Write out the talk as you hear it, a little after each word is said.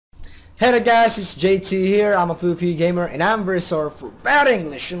Hey there guys, it's Jaytee here. I'm a POW gamer and I'm very sorry for bad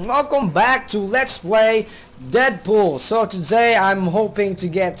English, and welcome back to Let's Play Deadpool. So today I'm hoping to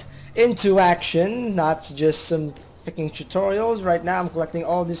get into action, not just some freaking tutorials. Right now I'm collecting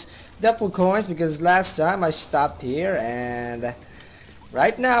all these Deadpool coins because last time I stopped here, and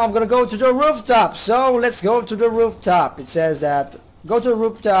right now I'm gonna go to the rooftop. So let's go to the rooftop. It says that go to the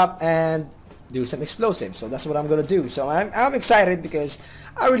rooftop and do some explosives, so that's what I'm gonna do. So I'm excited because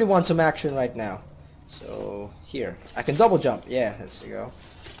I really want some action right now. So here I can double jump. Yeah, let's go.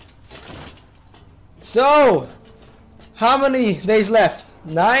 So how many days left?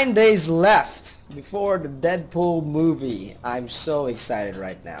 9 days left before the Deadpool movie. I'm so excited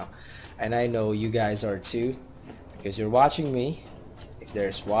right now, and I know you guys are too, because you're watching me.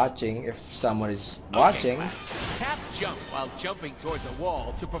 If someone is watching. Tap jump while jumping towards a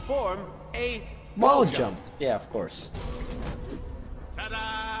wall to perform a wall jump. Yeah, of course.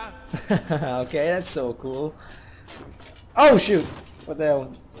 Ta-da! Okay, that's so cool. Oh shoot! What the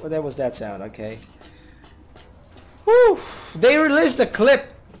hell? What was that sound? Okay. Whew! They released a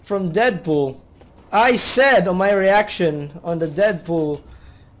clip from Deadpool. I said on my reaction on the Deadpool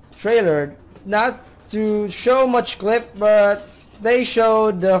trailer not to show much clip, but they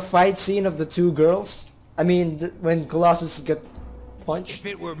showed the fight scene of the two girls. I mean, when Colossus got punched. If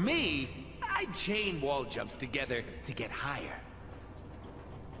it were me, I'd chain wall jumps together to get higher.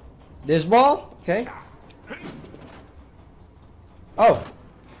 This wall? Okay. Oh.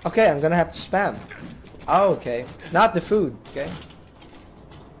 Okay, I'm gonna have to spam. Oh, okay. Not the food, okay?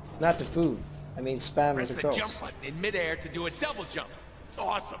 Not the food. I mean spam Press the the controls. jump button in midair to do a double jump. It's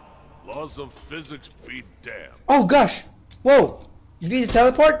awesome. Laws of physics be damned. Oh gosh! Whoa! You beat the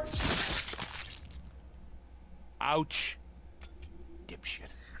teleport? Ouch.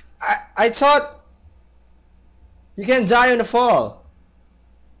 Dipshit. I thought you can die in the fall.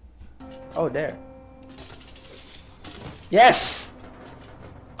 Oh, there. Yes!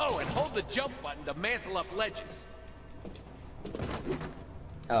 Oh, and hold the jump button to mantle up ledges.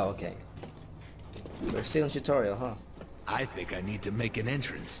 Oh, okay. We're still in tutorial, huh? I think I need to make an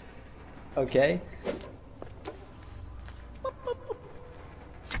entrance. Okay.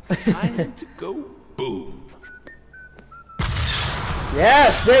 Time to go boom.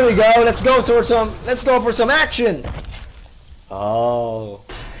 Yes, there we go. Let's go for some action. Oh.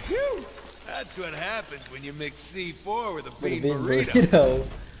 Phew. That's what happens when you mix C4 with a With a bean big burrito. burrito.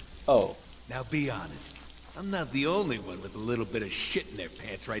 Oh. Now be honest. I'm not the only one with a little bit of shit in their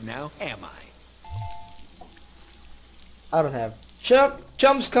pants right now, am I? I don't have.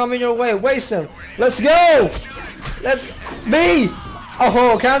 Chumps coming your way. Waste them. Let's go. Let's be.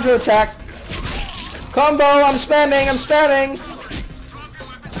 Oh, counter attack. Combo. I'm spamming.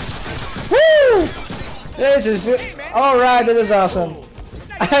 Woo! This is all right. This is awesome.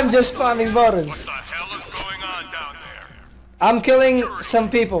 I'm just spamming buttons. What the hell is going on down there? I'm killing some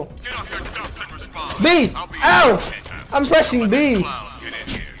people. Get off your dumps and respond. B. Ow! I'm pressing B. Get in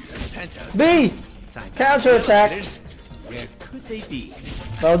here. B. Counter attack. Where could they be?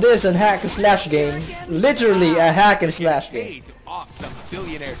 Well, this is a hack and slash game. Literally a hack and slash game. Paid to off some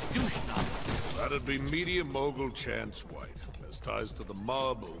billionaire douche nozzle. That'd be media mogul Chance White. Has ties to the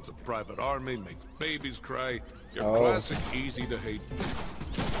mob, owns a private army, makes babies cry. Your classic easy to hate.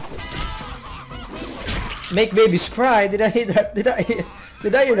 Make babies cry. Did I hear that? Did I hear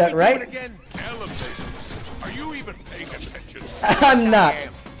that right? Again? Elevators. Are you even paying attention? I'm not.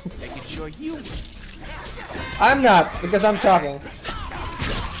 Making sure you. I'm not, because I'm talking.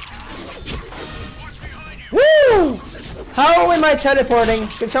 Woo! How am I teleporting?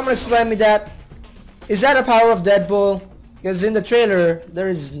 Can someone explain me that? Is that a power of Deadpool? Because in the trailer, there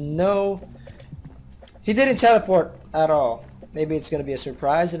is no... He didn't teleport at all. Maybe it's gonna be a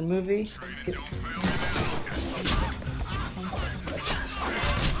surprise in the movie.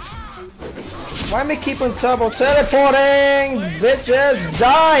 Why am I keep on double teleporting? Bitches,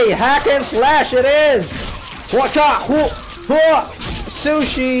 die! Hack and slash it is!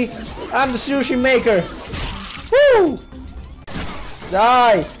 Sushi! I'm the sushi maker! Woo!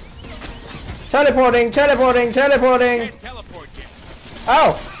 Die! Teleporting! Can't teleport yet.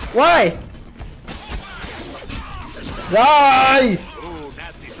 Oh! Why? Die! Ooh,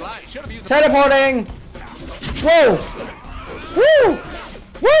 nasty slide. Should have used the Teleporting! Whoa! Woo!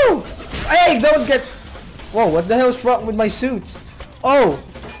 Woo! Hey, don't get... Whoa, what the hell's wrong with my suit? Oh!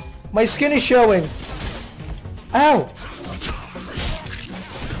 My skin is showing! Ow!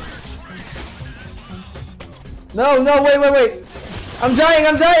 No, wait! I'm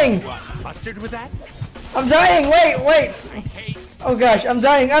dying! what? Mustard with that? I'm dying! Wait! I hate. Oh gosh, I'm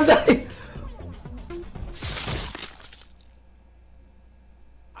dying! I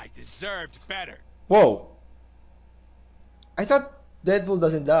deserved better. Whoa. I thought Deadpool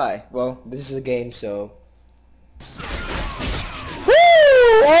doesn't die. Well, this is a game, so... Woo!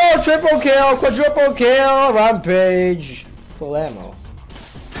 Oh, triple kill, quadruple kill, rampage. Full ammo.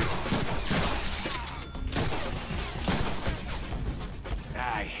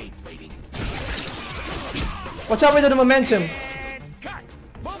 I hate waiting. What's up with the momentum? And cut.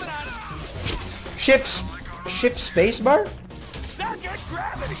 Moving on. Shift spacebar? Second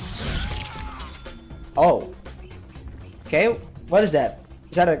gravity. Oh. Okay, what is that?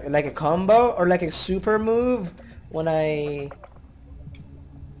 Is that like a combo or like a super move? When I...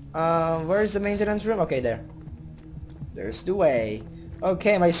 where's the maintenance room? Okay, there. There's the way.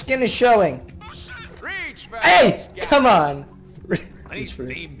 Okay, my skin is showing. Reach for Hey! Come on! I need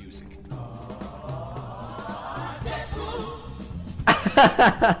theme music.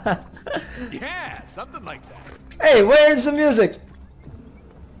 Yeah, something like that. Hey, where's the music?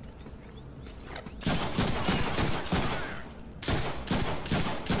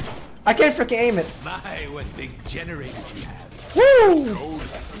 I can't freaking aim it. My, what big generators you have. Woo!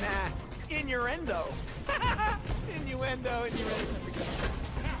 Nah, innuendo. Innuendo.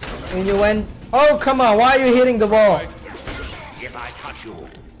 Innuendo. Oh, come on. Why are you hitting the wall? If I touch you,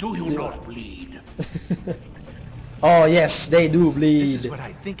 do you not bleed? Oh, yes, they do bleed. This is what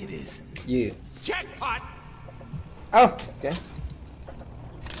I think it is. Yeah. Jackpot! Oh, okay.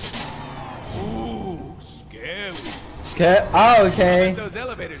 Ooh, scary. Oh, okay. Let those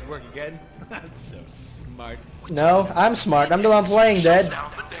elevators work again. I'm so smart. No, I'm smart. I'm the one playing dead.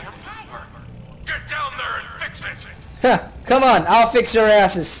 Down the damn power. Get down there and fix it. Ha! Come on, I'll fix your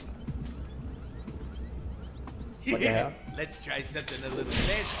asses. What the hell? Let's try something a little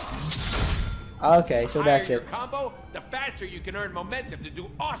fancy. Okay, so that's Higher it. your combo, the faster you can earn momentum to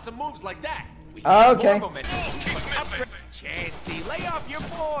do awesome moves like that. We Okay. more momentum. But upgrade- Chansey, lay off your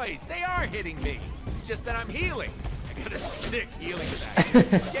boys. They are hitting me. It's just that I'm healing. I got a sick healing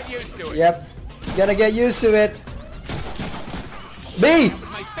attack. Get used to it. Yep. Gotta get used to it. B! That was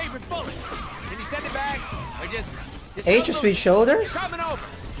my favorite bullet. Can you send it back? Or just H or sweet shoulders? coming over.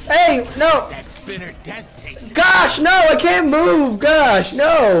 Hey, no! That bitter death taste. Gosh, no! I can't move! Gosh,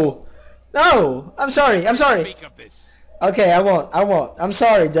 no! No! I'm sorry, I'm sorry. Speak of this. Okay, I won't. I'm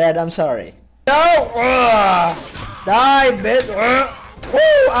sorry, Dad, I'm sorry. No! Die, bitch!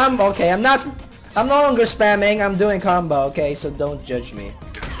 Woo! I'm okay, I'm no longer spamming, I'm doing combo, okay? So don't judge me.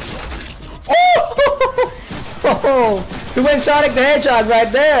 Oh! He went Sonic the Hedgehog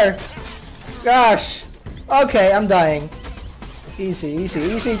right there! Gosh. Okay, I'm dying. Easy, easy,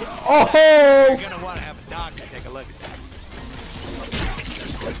 easy. Oh! You're gonna want to have a doctor take a look at that.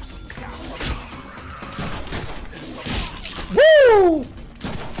 Woo!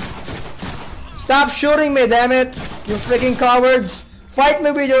 Stop shooting me, damn it! You freaking cowards! Fight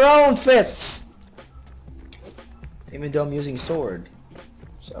me with your own fists! Even though I'm using sword.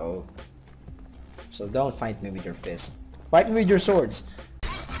 So don't fight me with your fist. Fight me with your swords.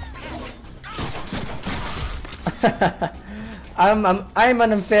 I'm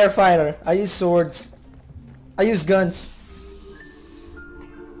an unfair fighter. I use swords. I use guns.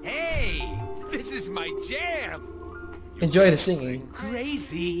 Hey, this is my jam. Enjoy the singing.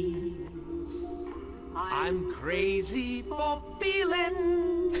 Crazy. I'm crazy for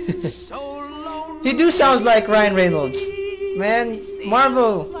feeling so lonely. He do sounds like Ryan Reynolds. Man,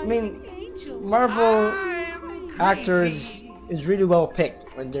 Marvel actors is really well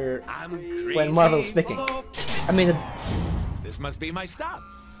picked when Marvel's speaking. I mean, this must be my stop.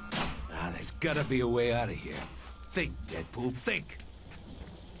 There's gotta be a way out of here. Think, Deadpool, think.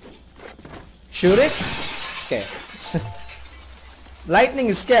 shoot it? Okay. Lightning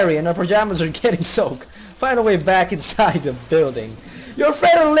is scary and our pajamas are getting soaked. Find a way back inside the building. You're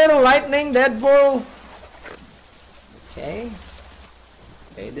afraid of little lightning, Deadpool? Okay.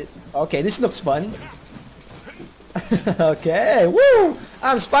 Okay, this looks fun. Okay, woo!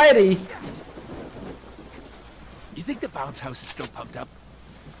 I'm Spidey! You think the bounce house is still pumped up?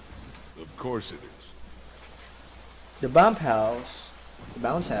 Of course it is. The bump house. The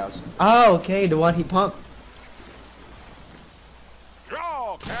bounce house. Oh, okay, the one he pumped.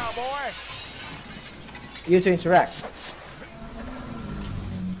 Draw, cowboy! You to interact.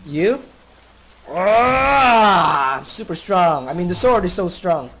 You? Ah, super strong. I mean, the sword is so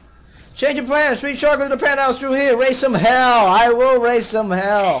strong. Change your plans. Reach Shark to the penthouse through here. Raise some hell. I will raise some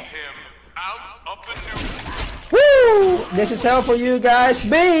hell. Him out of the Woo! This is hell for you guys.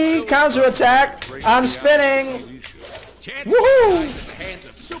 B, counter attack. I'm spinning. Woohoo! Hands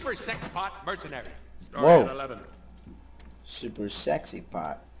of super sex pot mercenary. Whoa. At 11. Super sexy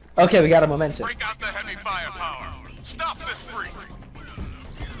pot. Okay, we got a momentum. Break out the heavy firepower. Stop this freak.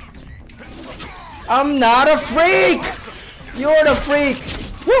 I'm not a freak! You're the freak!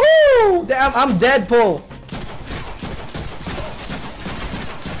 Woohoo! I'm Deadpool!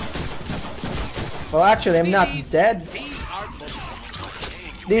 Well, actually, I'm not dead.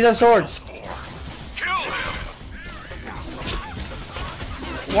 These are swords.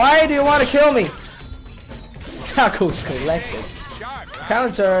 Why do you want to kill me? Tacos collected.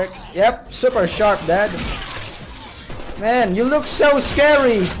 Counter. Yep, super sharp, Dad. Man, you look so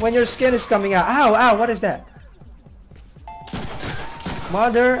scary when your skin is coming out. Ow, ow, what is that?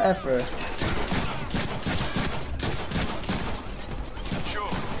 Mother effer. Sure,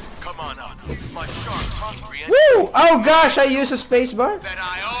 come on up. My shark's hungry. Woo! Oh gosh, I used a space bar. That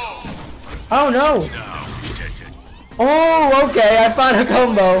I owe. Oh no. No, didn't. Oh, okay, I found a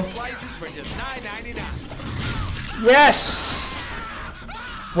combo. Slices for just $9.99. Yes!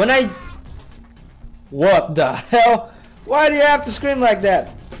 When I... What the hell? Why do you have to scream like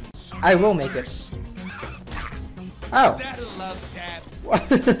that? I will make it. Oh. That a love tap.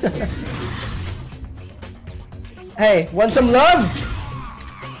 Hey, want some love?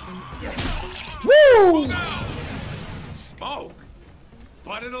 Woo! Smoke?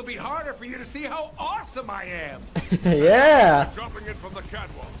 But it'll be harder for you to see how awesome I am. Yeah. Dropping it from the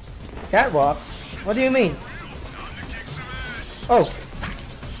catwalks. Catwalks? What do you mean? Oh.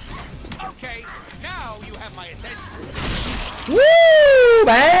 Okay, now you have my attention. Woo!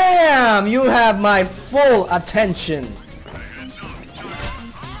 Bam! You have my full attention.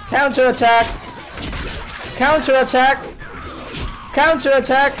 Counter-attack. Counter-attack.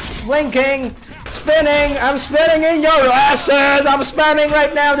 Counter-attack. Blinking. Spinning. I'm spinning in your asses. I'm spamming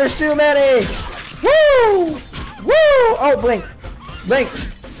right now. There's too many. Woo! Woo! Oh, blink. Blink.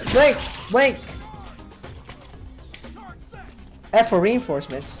 Blink. Blink. F for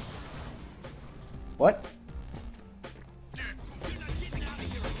reinforcements. What?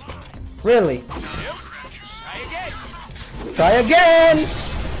 Really? Try again. Try again!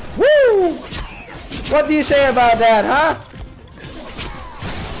 Woo! What do you say about that, huh?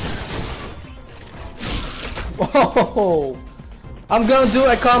 Whoa! I'm gonna do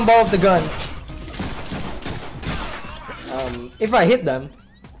a combo of the gun. If I hit them.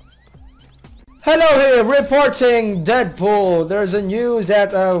 Hello here, reporting Deadpool. There's a news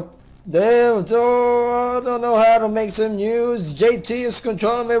that I don't know how to make some news. Jaytee is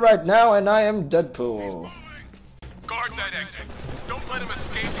controlling me right now, and I am Deadpool. Guard that exit. Don't let him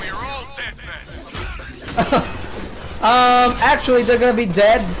escape or you're all dead men. Actually, they're gonna be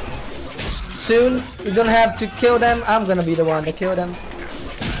dead soon. You don't have to kill them. I'm gonna be the one to kill them.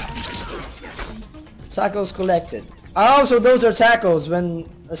 Tacos collected. Oh, so those are tacos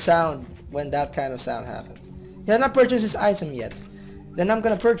when that kind of sound happens. You have not purchased this item yet. Then I'm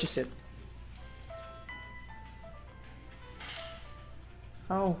gonna purchase it.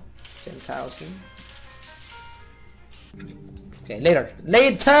 Oh, 10,000. Okay, later.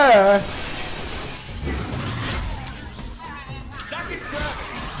 Later!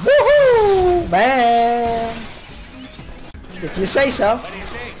 Woohoo! Man! If you say so. What do you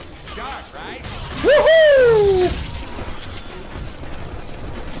think? Sharp, right? Woohoo!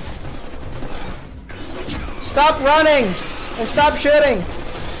 Stop running! And stop shooting!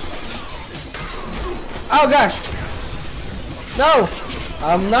 Oh gosh! No!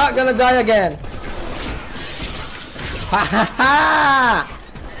 I'm not gonna die again! Ha ha ha!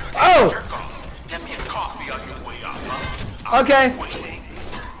 Oh! Get me a coffee on your way up, huh? Okay.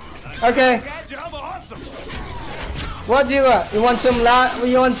 Okay. Bad job, awesome. What do you want? You want some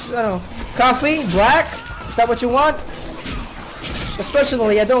you want, I don't know, coffee? Black? Is that what you want? Because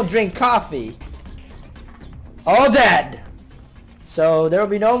personally, I don't drink coffee. All dead! So, there will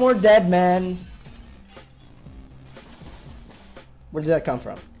be no more dead men. Where did that come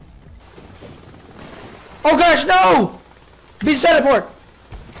from? Oh gosh, no! Be teleport!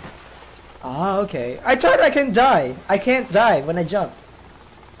 Ah, okay. I thought I can die. I can't die when I jump.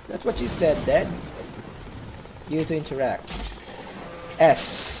 That's what you said, Dad. You to interact.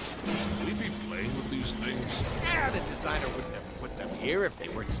 S. Will he be playing with these things? Yeah, the designer wouldn't have put them here if they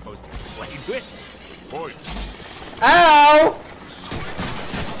weren't supposed to be played with. Point. Ow!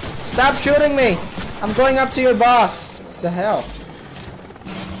 Stop shooting me! I'm going up to your boss. The hell?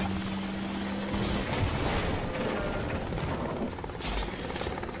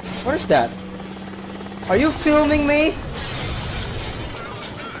 What is that? Are you filming me?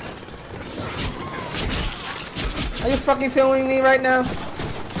 Are you fucking filming me right now?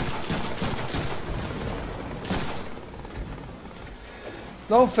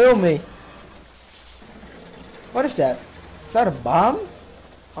 Don't film me. What is that? Is that a bomb?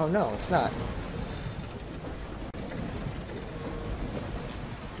 Oh no, it's not.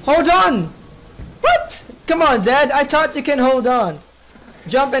 Hold on! Woo! What? Come on, Dad. I thought you can hold on.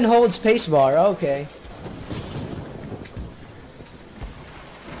 Jump and hold spacebar. Okay.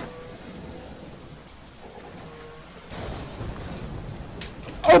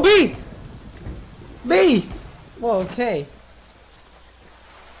 Oh, B! B! Well, okay.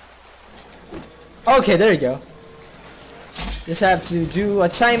 Okay, there you go. Just have to do a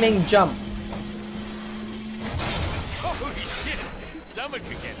timing jump. Holy shit! Someone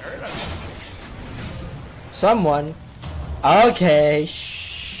could get hurt. Someone? Okay.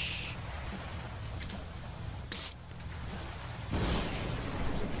 Shh.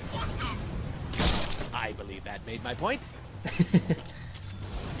 I believe that made my point.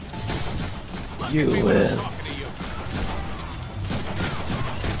 You will. Talking to you.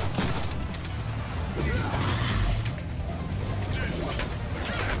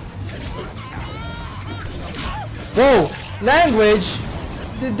 Whoa! Language?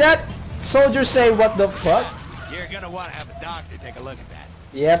 Did that soldier say what the fuck? You're gonna want to have a doctor take a look at that.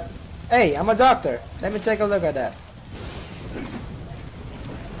 Yep. Hey, I'm a doctor. Let me take a look at that.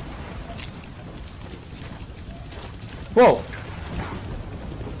 Whoa!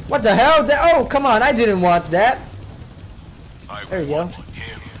 What the hell? Oh, come on! I didn't want that. There you go.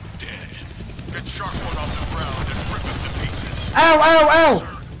 Him dead. Get Shark One off the ground and rip him to pieces. Ow! Ow! Ow!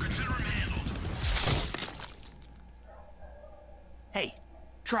 Hey,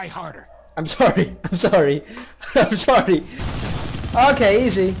 try harder. I'm sorry. I'm sorry. I'm sorry. Okay,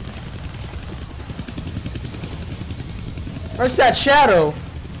 easy. Where's that shadow?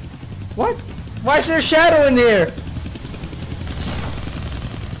 What? Why is there a shadow in here?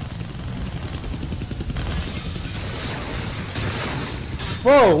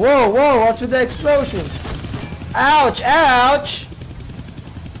 Whoa, whoa, whoa, what's with the explosions? Ouch, ouch!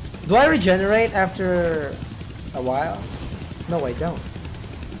 Do I regenerate after a while? No, I don't.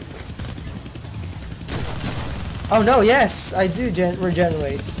 Oh no, yes, I do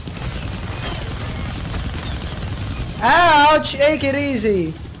regenerate. Ouch! Take it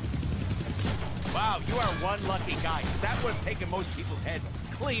easy. Wow, you are one lucky guy. That would have taken most people's head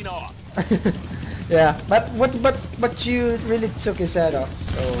clean off. Yeah, but you really took his head off,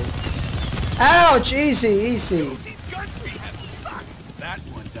 so... Ouch! Easy, easy. Dude, these guns we have suck. That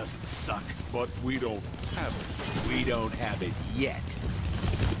one doesn't suck. But we don't have it. We don't have it yet.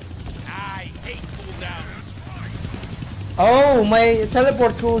 I hate cooldowns. Oh, my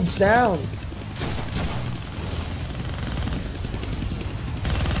teleport cools down.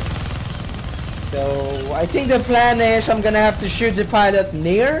 So, I think the plan is I'm gonna have to shoot the pilot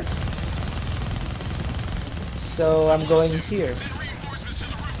near. So, I'm going here.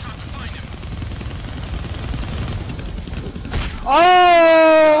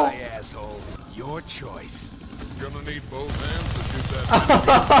 Oh! My asshole. Your choice. Gonna need both hands to shoot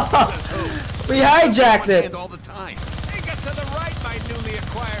that. We hijacked One it. hand all the time. Take us to the right, my newly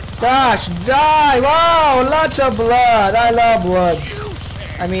acquired. Gosh, die! Wow, lots of blood. I love bloods.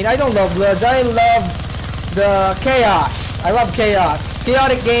 I mean, I don't love bloods. I love the chaos. I love chaos.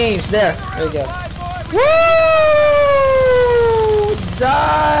 Chaotic games. There you go. Woo!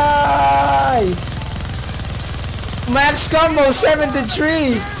 Die! Max combo 73.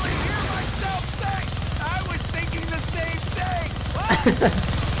 I was thinking the same thing.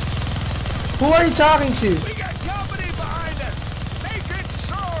 Who are you talking to? We got company behind us. Make it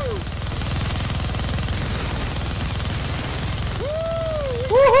so.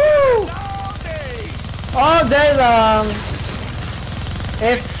 Woohoo! All day. All day long.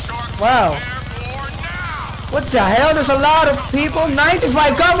 Wow. What the hell? There's a lot of people.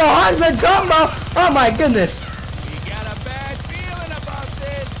 95 combo, 100 combo. Oh my goodness. We got a bad feeling about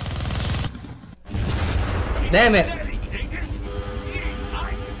this. Damn it. Steady, Dingus. Jeez,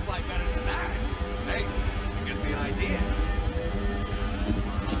 I can fly better than that. Hey, it gives me an idea.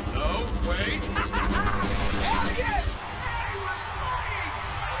 No, wait. Hell yes! Hey, we're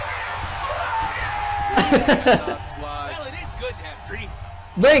flying! Well, it is good to have dreams.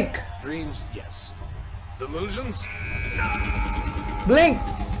 Blink. Dreams, yes. Delusions? Blink.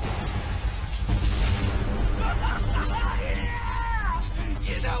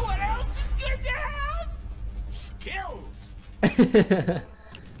 You know what else is good to have? Skills.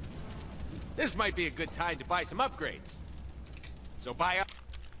 This might be a good time to buy some upgrades. So buy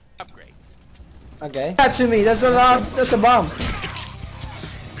upgrades. Okay. That to me. That's a lot. That's a bomb.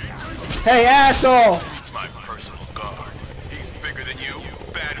 Hey, asshole. My personal guard. He's bigger than you,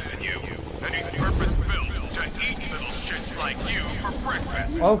 badder than you, and he's purpose-built to eat little shits like you for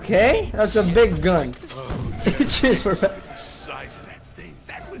breakfast. Okay. That's a big gun. Cheers for The size of that thing.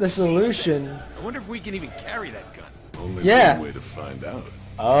 That's what the she solution. said. I wonder if we can even carry that gun. Only Yeah. one way to find out.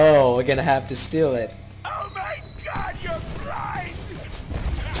 Oh, we're gonna have to steal it. Oh my god, you're blind!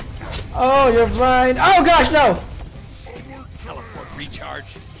 Oh, you're blind. Oh gosh, no! Still teleport recharge.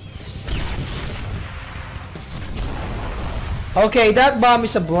 Okay, that bomb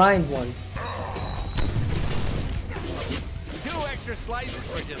is a blind one. 2 extra slices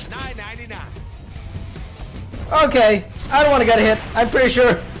for just $9.99. Okay, I don't want to get hit. I'm pretty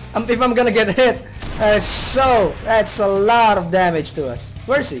sure if I'm gonna get hit, that's a lot of damage to us.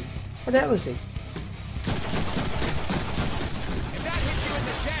 Where is he? Where the hell is he? If that hit you in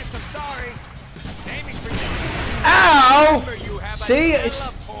the chest, I'm sorry. Aiming for you. Ow! Remember, you have See, a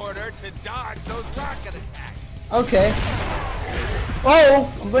it's teleporter to dodge those rocket attacks. okay.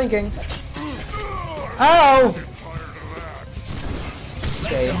 Oh, I'm blinking. Ow!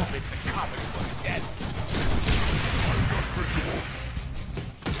 Okay. Let's hope it's a comic book dead.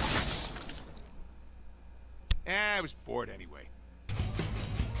 I was bored anyway.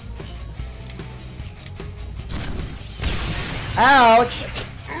 Ouch!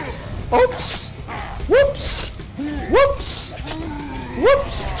 Oops! Whoops! Whoops!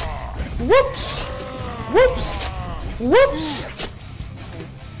 Whoops! Whoops! Whoops! Whoops!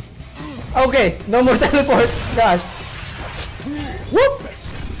 Okay, no more teleport. Gosh. Whoop!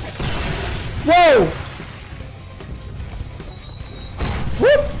 Whoa!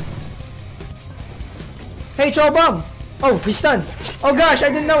 Whoop! Hey, Joe Bum! Oh, he's stunned. Oh gosh, I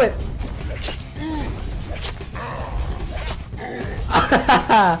didn't know it.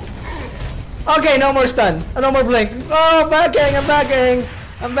 Okay, no more stun. No more blink. Oh, backing, I'm backing.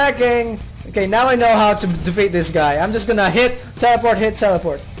 I'm backing. Okay, now I know how to defeat this guy. I'm just gonna hit, teleport, hit,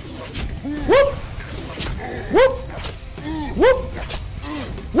 teleport. Whoop! Whoop! Whoop!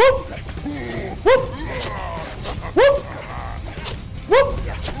 Whoop! Whoop! Whoop! Whoop! Whoop!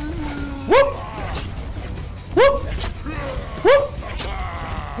 Whoop! Whoop!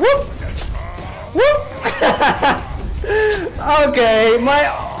 Whoop! Whoop! Okay,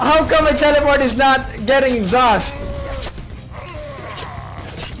 how come my teleport is not getting exhaust?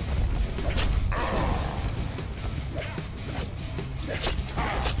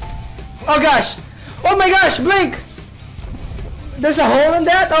 Oh gosh! Oh my gosh, blink! There's a hole in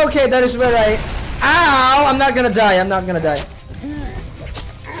that? Okay, that is where I... Ow! I'm not gonna die, I'm not gonna die.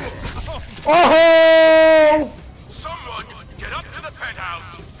 Oh! Someone get up to the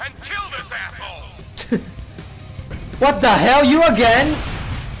penthouse and kill this asshole! What the hell, you again?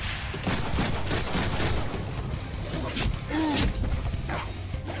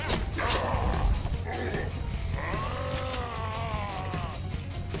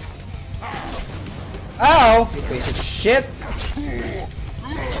 Ow! You piece of shit!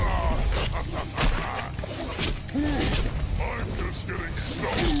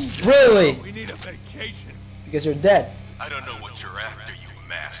 Really? We need a vacation. Because you're dead. I don't know what you're after, you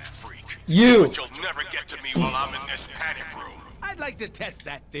masked freak. You! But you'll never get to me while I'm in this panic room. I'd like to test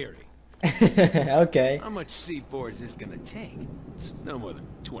that theory. Okay. How much C4 is this gonna take? It's no more than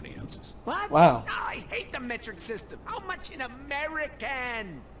 20 ounces. What? Wow. Oh, I hate the metric system. How much in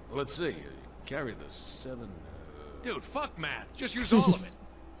American? Let's see. Carry the 7... Dude, fuck math. Just use all of it.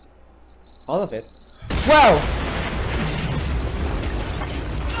 All of it? Wow!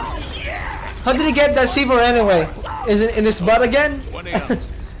 How did he get that C4 anyway? Is it in his butt again? 20 ounces.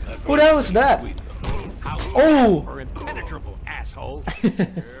 Who the hell is that? Sweet, though. How Oh! or impenetrable, asshole.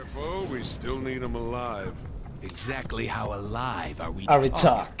 Careful, we still need him alive. Exactly how alive are we Are we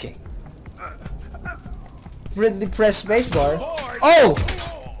talking? talking? Really press spacebar. Oh!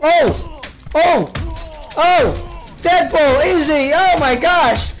 Oh! Oh! Oh! Deadpool! Easy! Oh my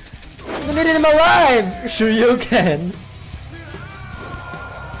gosh! We needed him alive! Sure you can.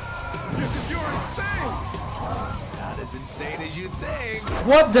 You're insane! Not as insane as you think.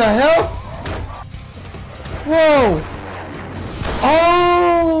 What the hell? Whoa!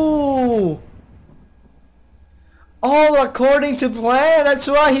 Oh! Oh, according to plan, that's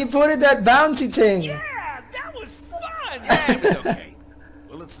why he put it that bouncy thing. Yeah, that was fun! Yeah, it was okay.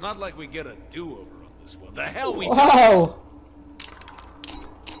 Well, it's not like we get a do-over on this one. The hell we Wow!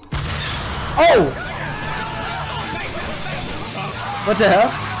 Oh! What the hell?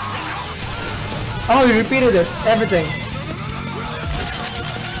 Oh, he repeated it. Everything.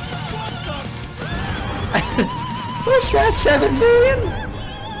 What's that? 7 million?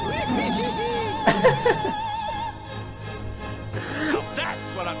 Now that's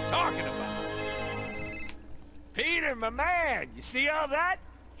what I'm talking about. Peter, my man, you see all that?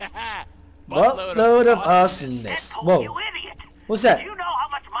 Buttload of awesomeness. Deadpool, Whoa. you idiot! What's that? Do you know how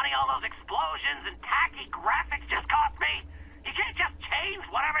much money all those explosions and tacky graphics just cost me? You can't just change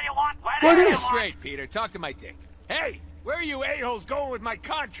whatever you want, What whenever you is- want. Great, Peter. Talk to my dick. Hey, Where are you a-holes going with my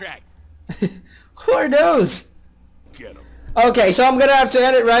contract? Who are those? Get him. Okay, so I'm gonna have to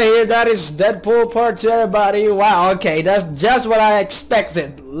end it right here. That is Deadpool Part 2, everybody. Wow, okay, that's just what I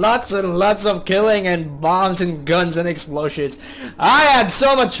expected. Lots and lots of killing and bombs and guns and explosions. I had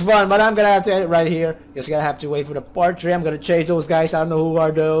so much fun, but I'm gonna have to end it right here. Just gonna have to wait for the Part 3. I'm gonna chase those guys. I don't know who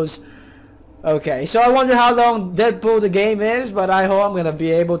are those. Okay, so I wonder how long Deadpool the game is, but I hope I'm gonna be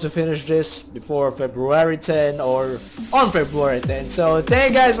able to finish this before February 10 or on February 10. So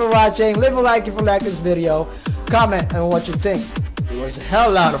thank you guys for watching. Leave a like if you like this video. Comment on what you think. It was a hell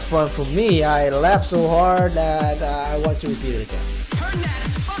lot of fun for me. I laughed so hard that I want to repeat it again.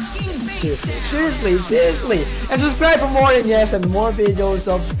 Seriously. And subscribe for more and yes, and more videos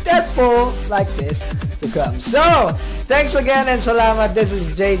of Deadpool like this to come. So, thanks again and salamat. This is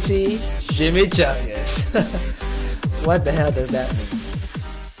Jaytee. Chimichangas. What the hell does that mean?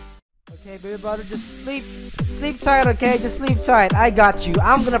 Okay, baby brother, just sleep tight, okay? Just sleep tight. I got you.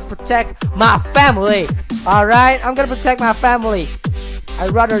 I'm gonna protect my family. Alright? I'm gonna protect my family.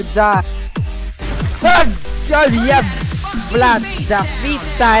 I'd rather die. Vlad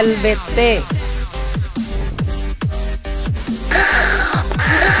Zafital Vete.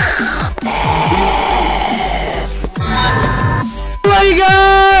 Oh my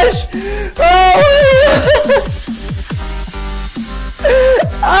gosh! Oh my god!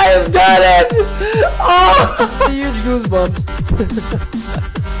 I have done it! Oh! Huge goosebumps.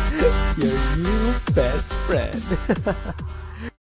 Your new best friend.